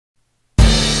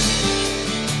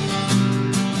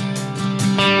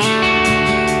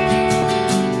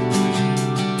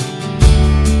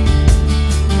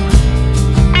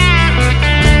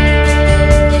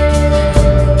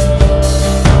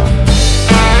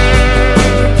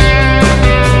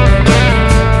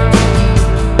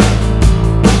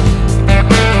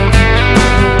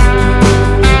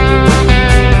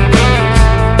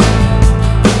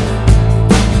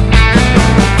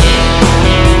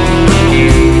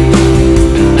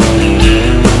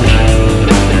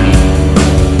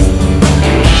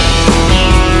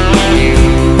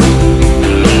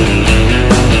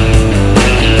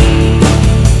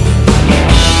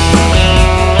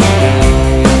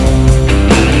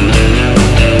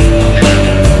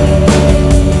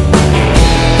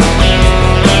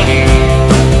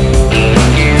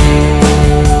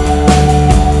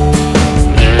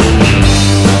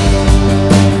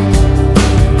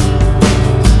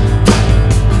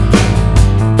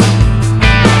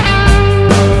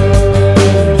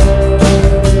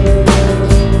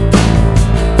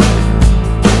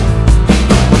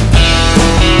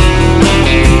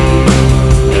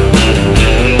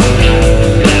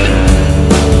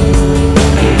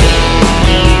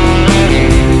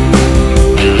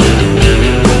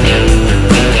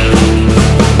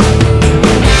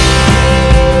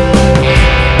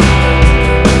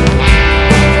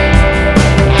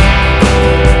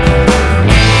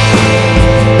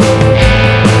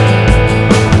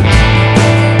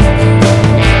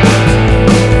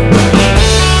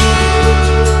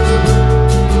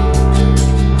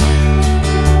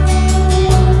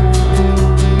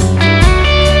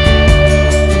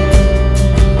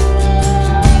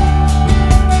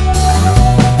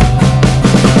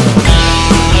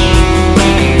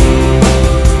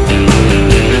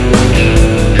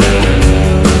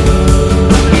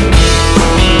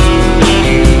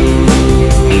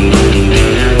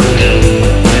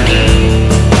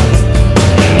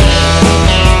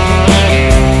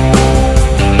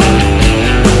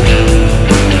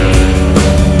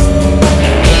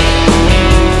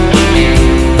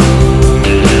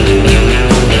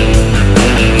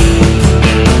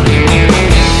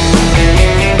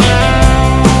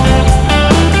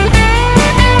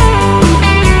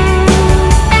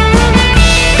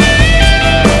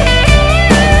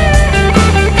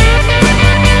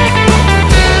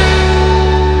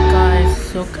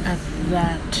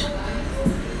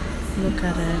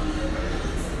it.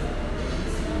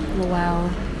 Wow.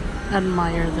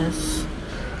 Admire this.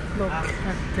 Look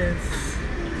at this.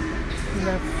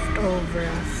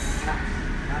 Leftovers.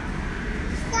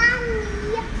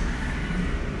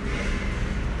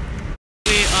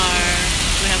 We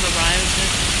have arrived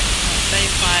at day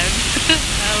 5.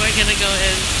 We're gonna go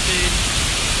in soon.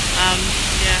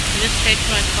 Yeah, I just changed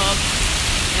my top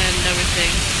and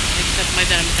everything except my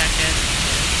denim jacket.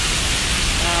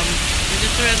 I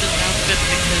just wear this outfit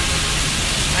because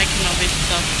I cannot be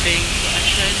stuffing, so I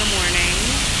should in the morning.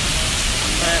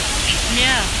 But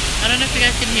yeah, I don't know if you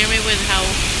guys can hear me with how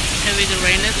heavy the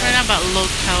rain is right now, but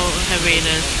look how heavy it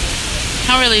is.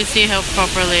 Can't really see how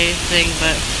properly thing,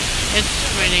 but it's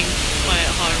raining quite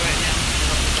hard right now.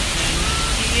 And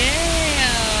yeah,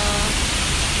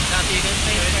 see you guys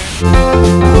later.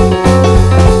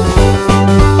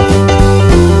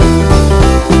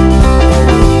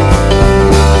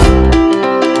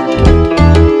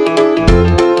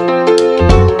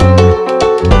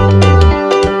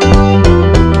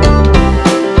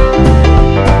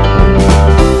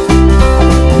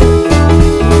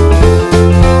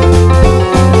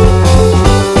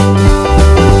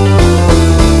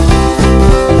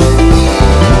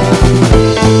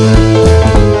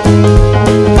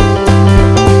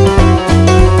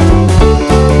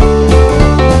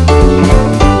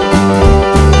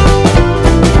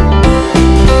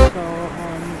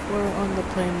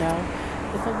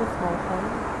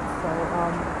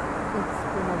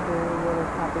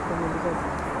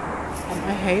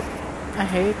 I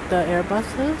hate the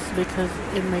Airbuses because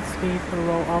it makes me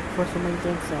throw up for some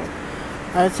reason. So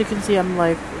as you can see, I'm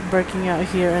like breaking out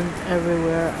here and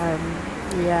everywhere.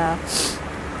 Yeah,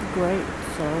 great.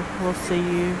 So we'll see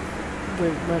you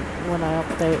when I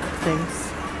update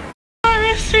things.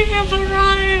 We have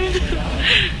arrived.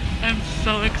 I'm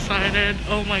so excited.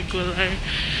 Oh my god!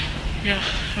 Yeah,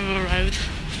 I've arrived.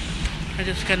 I'm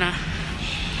just gonna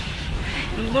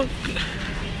look.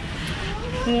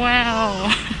 Wow.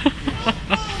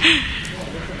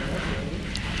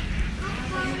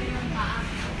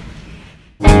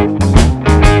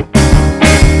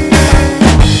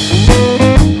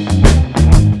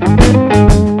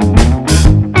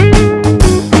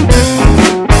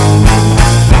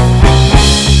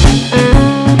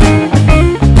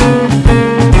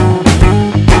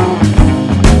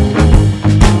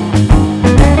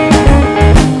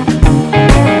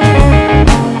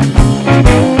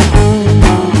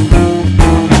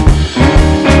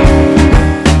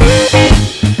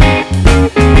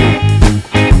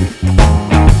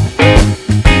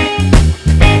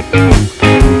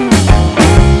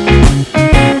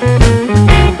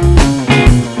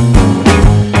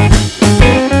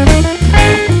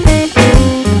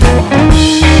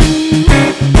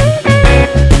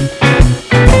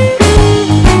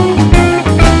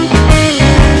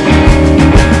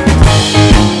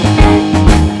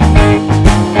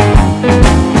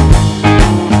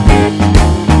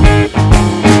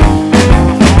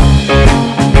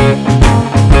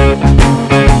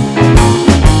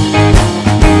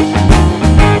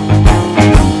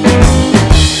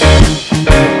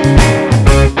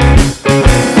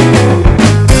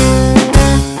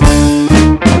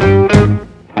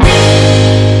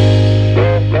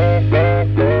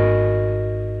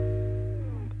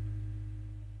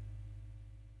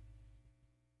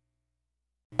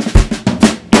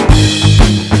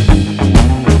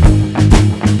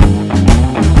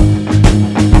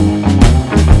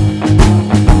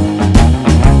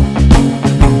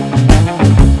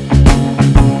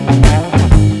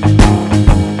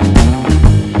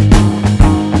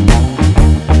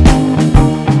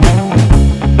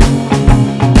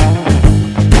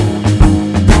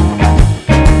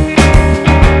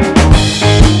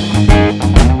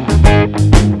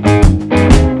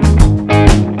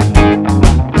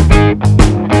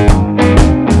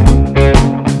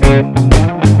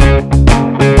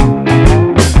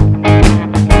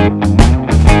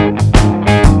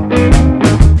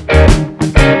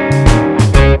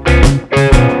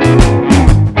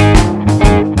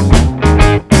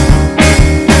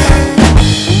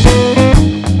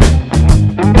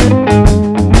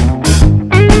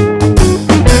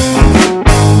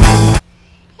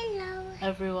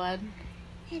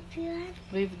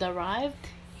 We've arrived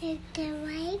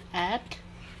at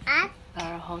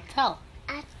our hotel.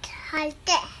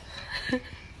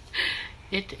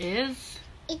 It is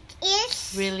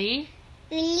really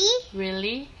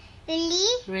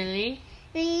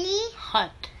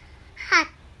hot.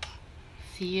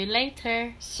 See you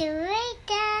later.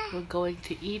 We're going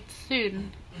to eat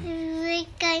soon.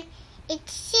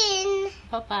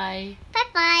 Bye bye.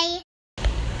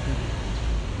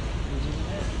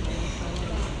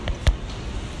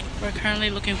 We're currently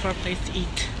looking for a place to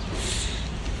eat,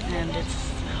 and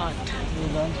it's hot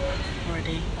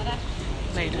already.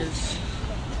 Ladies.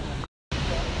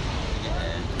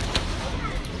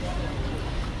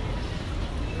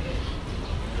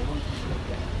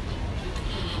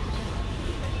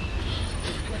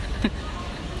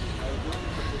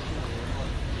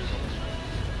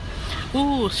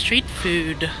 Ooh, street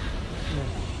food.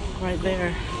 Right there.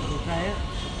 You try it?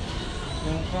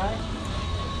 You wanna try?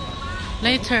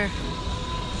 Later.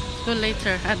 Let's go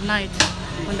later at night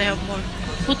when they have more.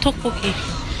 Ooh, tteokbokki.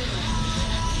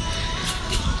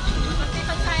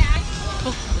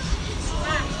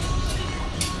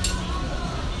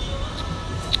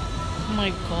 Oh my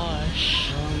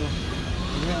gosh.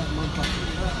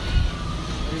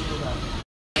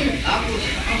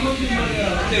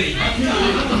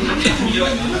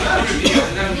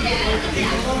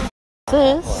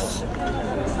 This?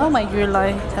 Oh my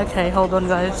god. Okay, hold on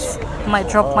guys. Might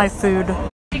drop my food.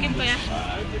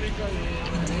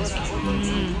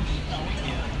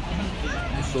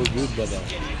 It's so good, brother.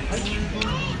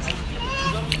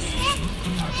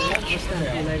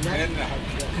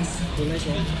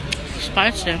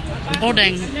 Spicy.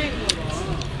 Odeng.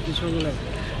 This one you like?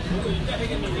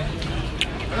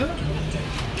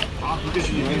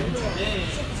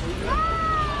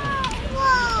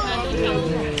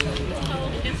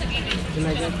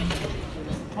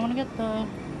 I want to get the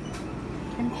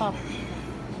kimbap.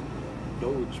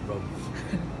 Doge, bro.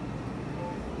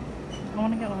 I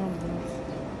want to get one of those.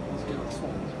 Let's get this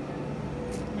one.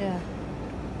 Yeah.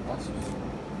 That's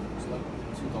it's like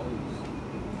 $2.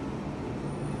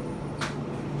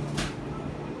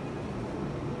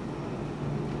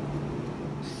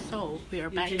 So we are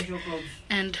back,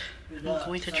 and I'm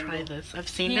going to try this. I've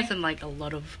seen this in like a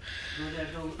lot of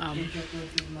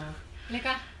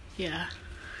yeah,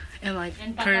 and like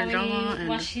Korean drama, and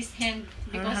wash his hand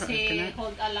because he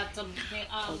hold a lot of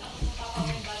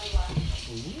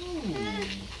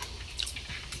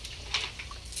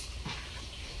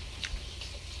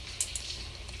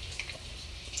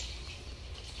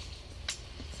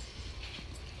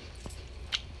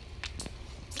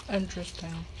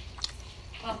interesting.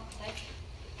 oh, like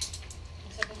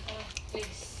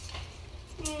please.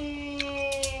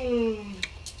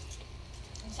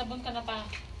 Sabon ka na pa.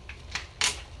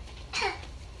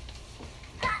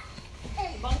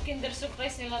 Ibang Kinder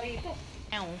Surprise nila rito.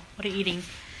 Ow, what are you eating?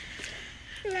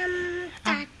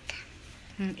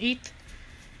 Eat.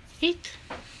 Eat.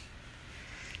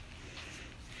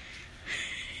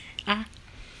 Ah.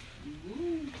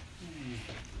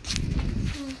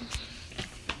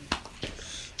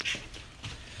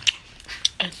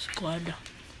 It's good.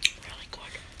 Really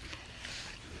good.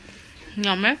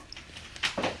 Yummy?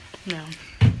 Yeah.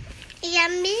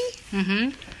 Yummy. Mm-hmm.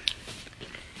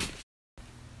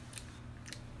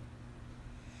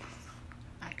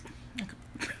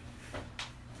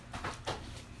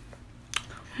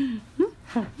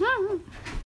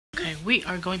 Okay, we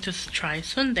are going to try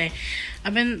sundae.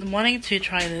 I've been wanting to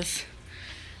try this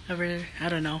over, I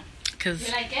don't know, because...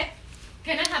 You like it?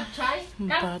 Can I have try?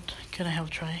 But can I have a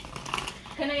try?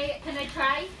 Can I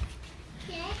try?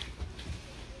 Yeah.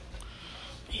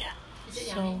 Yeah. Is it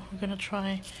So yummy? we're gonna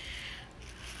try.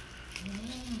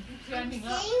 It's yummy,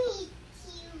 girl.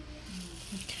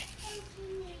 Okay.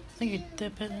 I think you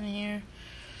dip it in here.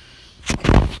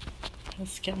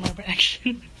 Let's get my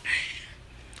reaction.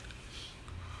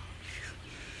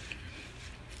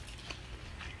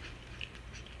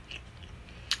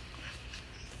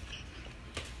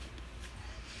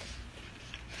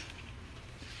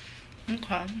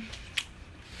 Okay.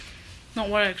 Not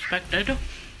what I expected.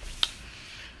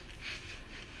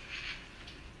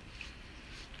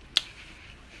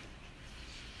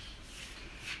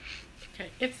 Okay,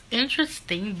 it's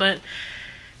interesting, but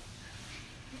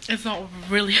it's not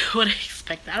really what I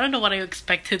expected. I don't know what I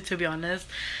expected, to be honest,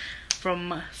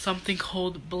 from something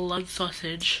called blood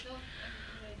sausage.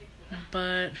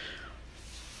 But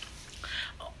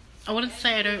I wouldn't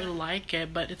say I don't like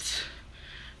it, but it's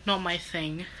not my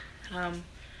thing.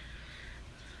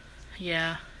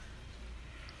 Yeah.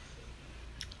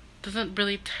 Doesn't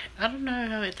really I don't know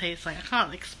how it tastes like. I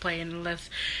can't explain unless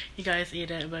you guys eat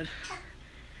it, but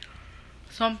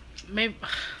maybe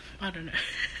I don't know.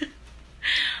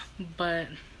 But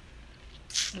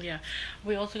yeah,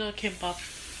 we also got kimbap.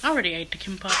 I already ate the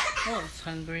kimbap. Oh, I was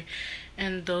hungry.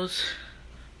 And those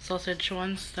sausage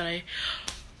ones that I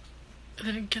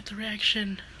didn't get the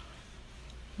reaction,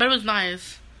 but it was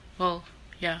nice. Well,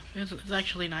 yeah, it's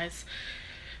actually nice.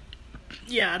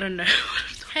 Yeah, I don't know.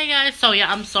 Hey guys, so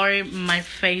yeah, I'm sorry my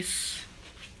face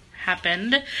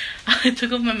happened. I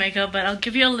took off my makeup, but I'll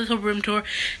give you a little room tour.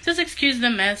 Just excuse the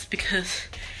mess because,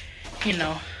 you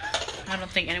know, I don't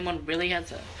think anyone really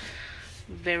has a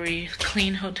very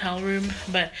clean hotel room,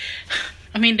 but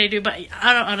I mean they do, but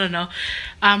I don't know.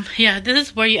 Yeah, this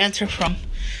is where you enter from.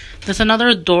 There's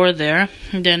another door there,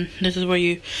 and then this is where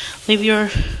you leave your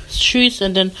shoes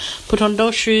and then put on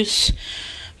those shoes,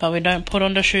 but we don't put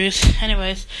on the shoes.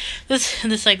 Anyways,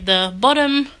 this like the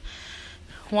bottom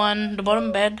one, the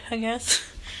bottom bed, I guess.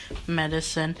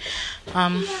 Medicine.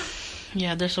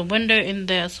 Yeah, there's a window in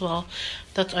there as well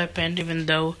that's opened, even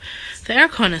though the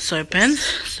aircon is open,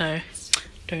 so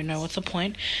don't know what's the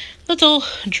point. Little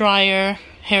dryer,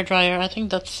 hair dryer. I think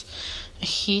that's a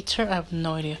heater. I have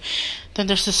no idea. Then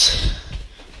there's this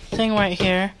thing right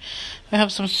here. We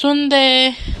have some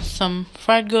sundae, some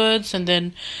fried goods, and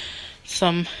then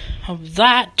some of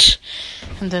that.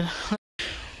 And then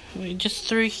we just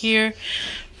threw here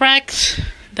racks,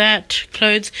 that,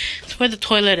 clothes. It's where the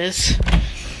toilet is.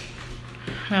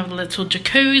 We have a little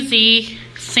jacuzzi,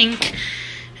 sink,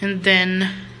 and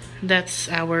then that's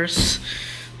ours.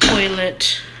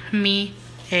 Toilet, me,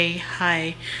 a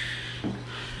hi.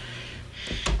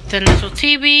 Then little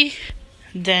TV,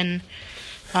 then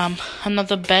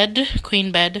another bed,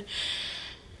 queen bed,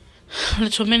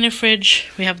 little mini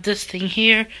fridge. We have this thing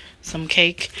here, some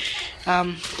cake,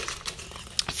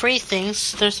 free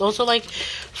things. There's also like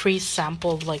free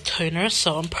sample like toners,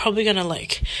 so I'm probably gonna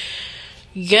like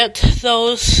get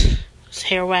those.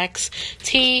 Hair wax,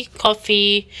 tea,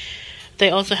 coffee. They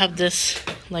also have this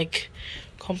like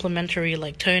complimentary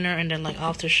like toner and then like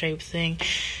aftershave thing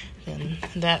and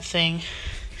that thing.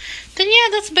 Then yeah,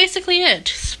 that's basically it.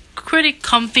 It's pretty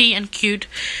comfy and cute.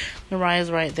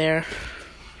 Mariah's right there.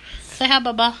 Say hi,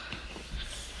 Baba.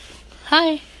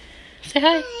 Hi. Say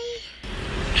hi.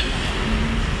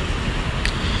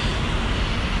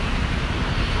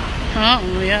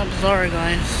 Oh yeah, sorry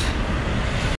guys.